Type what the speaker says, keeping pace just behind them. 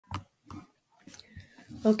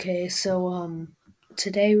Okay, so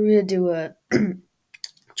today we're gonna do a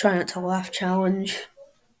try not to laugh challenge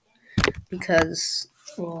because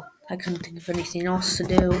I couldn't think of anything else to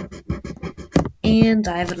do, and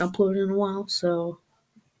I haven't uploaded in a while, so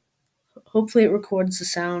hopefully it records the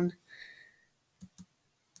sound.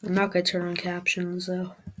 I'm not gonna turn on captions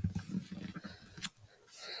though.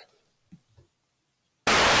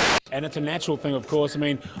 And it's a natural thing, of course. I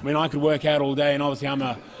mean, I could work out all day, and obviously I'm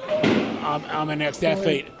an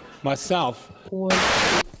ex-athlete myself.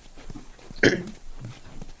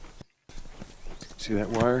 See that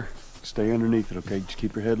wire? Stay underneath it, okay? Just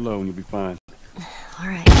keep your head low and you'll be fine. All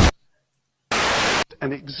right.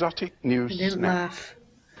 An exotic new I didn't snack. laugh.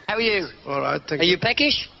 How are you? All right, thank Are you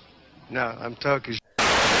peckish? No, I'm Turkish.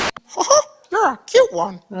 You're a cute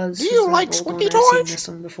one. This Do is you an like old Squeaky one. I've seen toys? this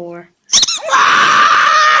one before.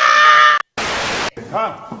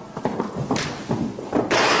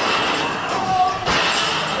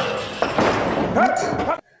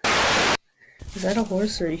 Is that a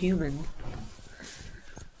horse or a human?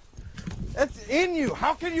 It's in you.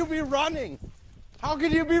 How can you be running? How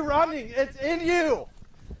can you be running? It's in you.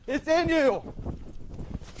 It's in you.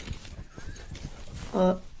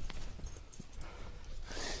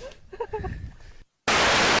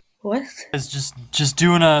 What? Just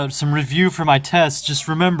doing some review for my test. Just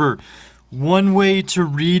remember, one way to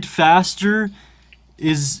read faster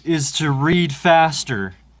is to read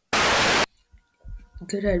faster.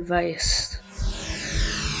 Good advice.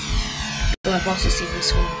 Oh, I've also seen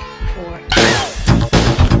this one before.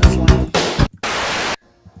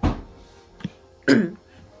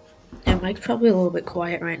 Yeah, Mike's probably a little bit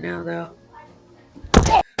quiet right now, though.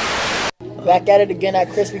 Back at it again at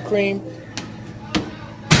Krispy Kreme.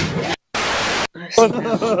 I've seen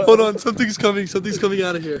that one. Hold on, something's coming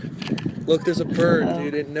out of here. Look, there's a bird,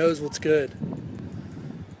 dude. It knows what's good.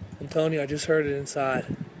 I'm telling you, I just heard it inside.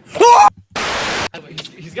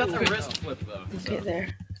 He's got the wrist flip though. Okay, there.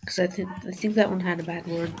 Because I think that one had a bad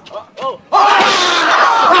word. That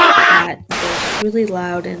was really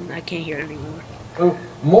loud and I can't hear it anymore. Oh,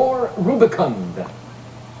 more Rubicund.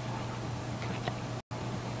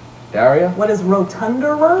 Daria? What is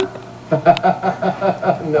rotunderer?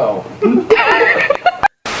 No.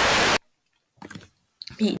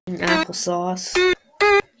 Eating applesauce.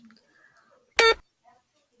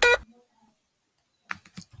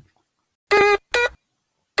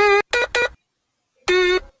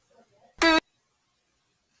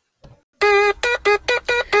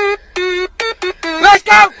 Let's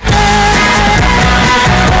go!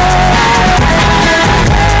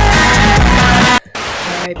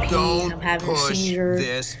 R.I.P. I'm having a seizure.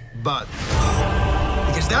 This button.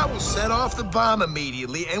 Because that will set off the bomb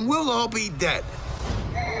immediately and we'll all be dead.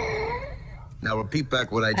 Now repeat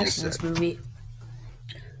back what I I've just seen said. this movie.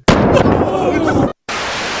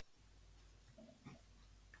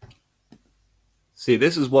 See,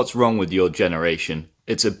 this is what's wrong with your generation.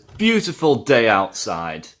 It's a beautiful day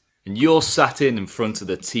outside, and you're sat in front of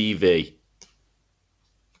the TV.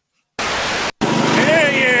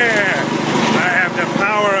 Hell yeah! I have the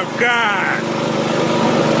power of God!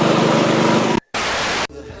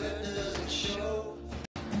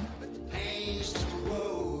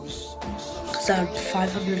 Is that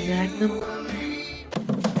 500 Magnum?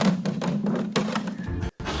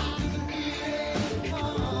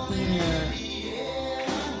 Yeah.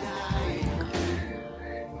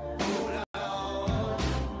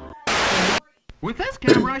 With this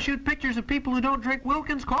camera, I shoot pictures of people who don't drink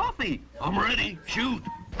Wilkins coffee. I'm ready. Shoot.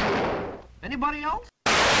 Anybody else?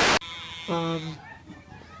 Oh.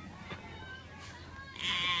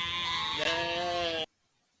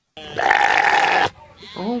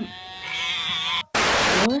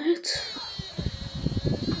 What?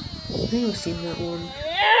 I think I've seen that one.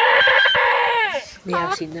 Yeah,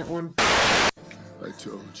 I've seen that one. I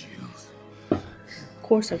told you. Of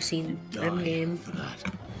course I've seen Endgame.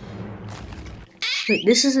 Wait,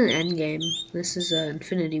 this isn't Endgame. This is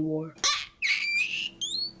Infinity War.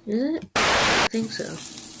 Is it? I think so.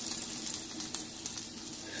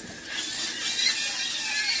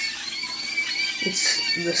 It's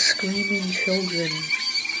the Screaming Children.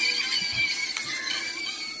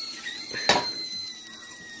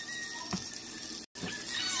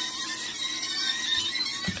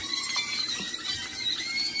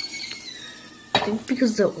 I think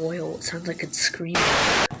because the oil, it sounds like it's screaming.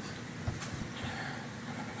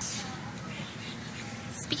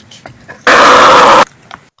 Speak.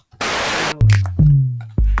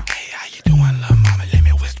 Hey, how you doing, love mama? Let me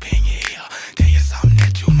whisper in your ear. Tell you something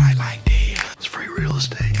that you might like to hear. It's free real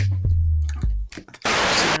estate.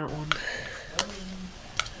 I've seen that one.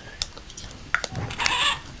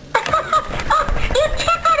 You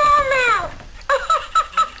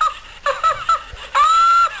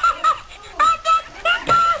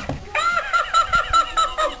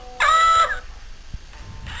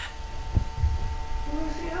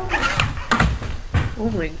Oh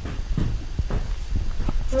my.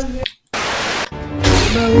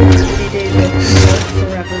 Mode needed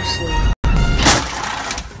forever sleep.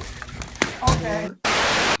 Okay.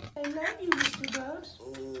 I love you, Mr. Bugs.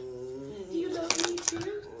 Do you love me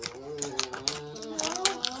too?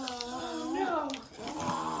 No.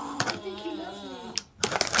 I think he loves me.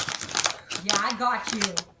 Yeah, I got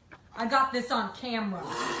you. I got this on camera.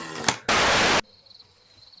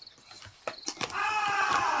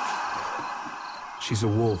 She's a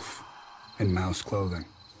wolf in mouse clothing.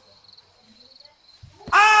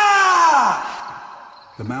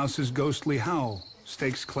 The mouse's ghostly howl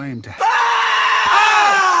stakes claim to.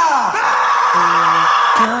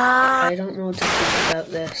 I don't know what to think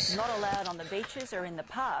about this. Not allowed on the beaches or in the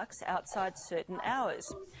parks outside certain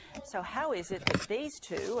hours. So how is it that these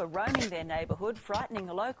two are roaming their neighbourhood, frightening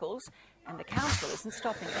the locals, and the council isn't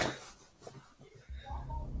stopping them?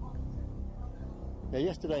 Now,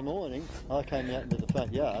 yesterday morning, I came out into the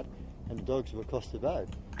front yard and the dogs were across the road.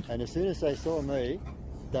 And as soon as they saw me,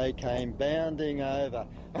 they came bounding over.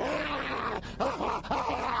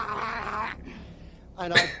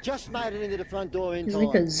 And I just made it into the front door in He's time.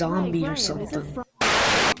 like a zombie or something.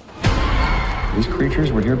 These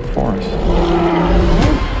creatures were here before us.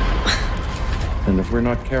 And if we're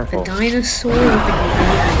not careful, A dinosaur with a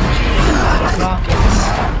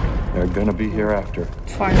rockets. they're gonna be here after.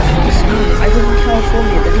 Fire from the snow. I live in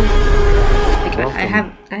California. They don't,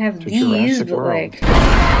 like, I have to these, Jurassic but World. like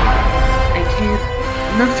I can't.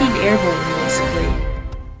 Nothing airborne, basically.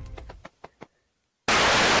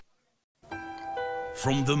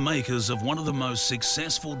 From the makers of one of the most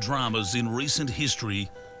successful dramas in recent history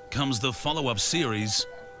comes the follow-up series,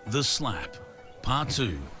 The Slap, Part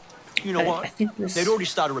 2. You know what? I think this. They'd already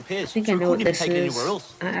started repairs. I think so I we know what couldn't this even take it is. anywhere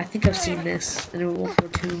else. I think I've seen this in a World War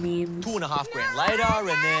II memes. $2.5 grand later, and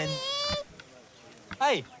then.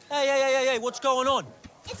 Hey, what's going on?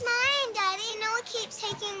 It's mine, Daddy. Noah keeps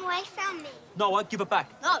taking away from me. Noah, give it back.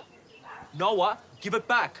 No. Noah, give it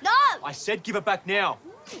back. No. I said give it back now.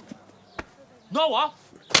 Noah!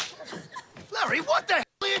 Larry, what the hell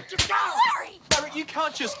are you doing? Larry! Larry, you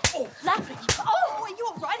can't just. Oh, Larry! Oh, are you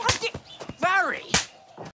all right? How did... Larry!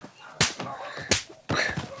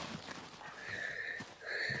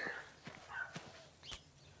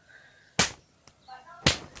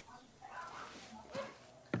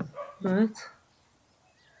 What?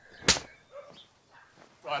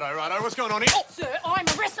 Righto, what's going on here? Oh, sir, I'm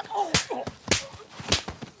arrested. Oh,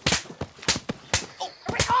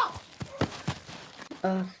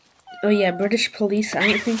 oh. Oh yeah, British police, I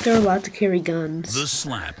don't think they're allowed to carry guns. The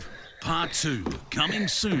Slap, Part 2, coming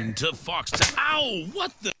soon to Fox. Ow!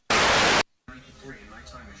 What the?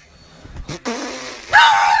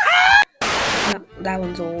 That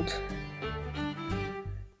one's old.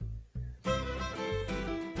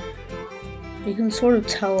 You can sort of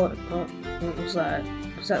tell it. Oh, what was that?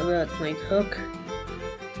 Was that the, like, hook?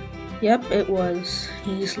 Yep, it was.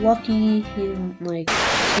 He's lucky he didn't, like,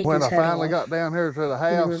 take When I his head finally off. got down here to the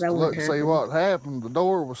house to look and see what happened, the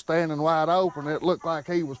door was standing wide open. It looked like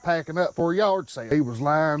he was packing up for a yard sale. He was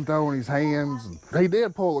lying, throwing his hands, and he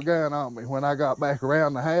did pull a gun on me when I got back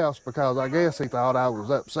around the house because I guess he thought I was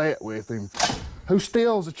upset with him. Who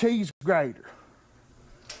steals a cheese grater?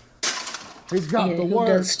 He's got Yeah, the who word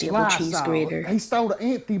does steal a slice cheese on it. grater? He stole an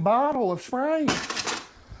empty bottle of spray.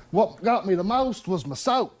 What got me the most was my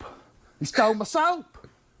soap. He stole my soap.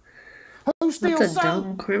 Who steals That's a soap?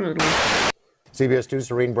 dumb criminal. CBS 2's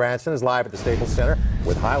Serene Branson is live at the Staples Center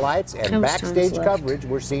with highlights and How much backstage time's left? coverage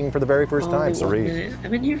we're seeing for the very first time. Only 1 Serene. minute.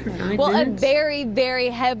 I've been here for 9 Well, minutes. a very, very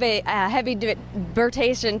heavy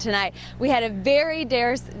debatation tonight. We had a very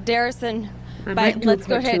Darrison. I might do Let's a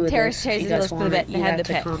go part ahead. two of Terrace this. If you chases guys us for the want bit. it, They you had have the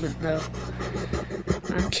to pit. comment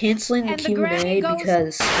though. I'm canceling the And the Q&A Grammy goes-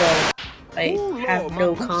 because, well, I have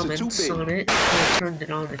no comments on it. I turned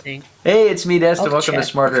it on, I think. Hey, it's me, Destin. I'll Welcome to check.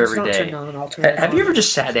 Smarter If it's Every not Day. turned on, I'll turn it Have you on. ever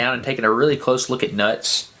just sat down and taken a really close look at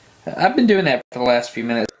nuts? I've been doing that for the last few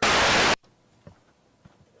minutes.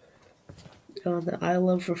 Oh, the I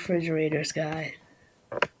love refrigerators guy.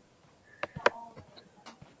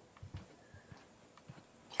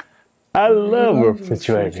 I love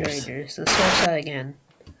refrigerators. Let's watch that again.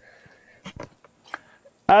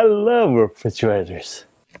 I love refrigerators.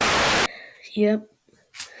 Yep.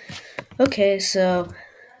 Okay, so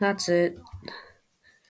that's it.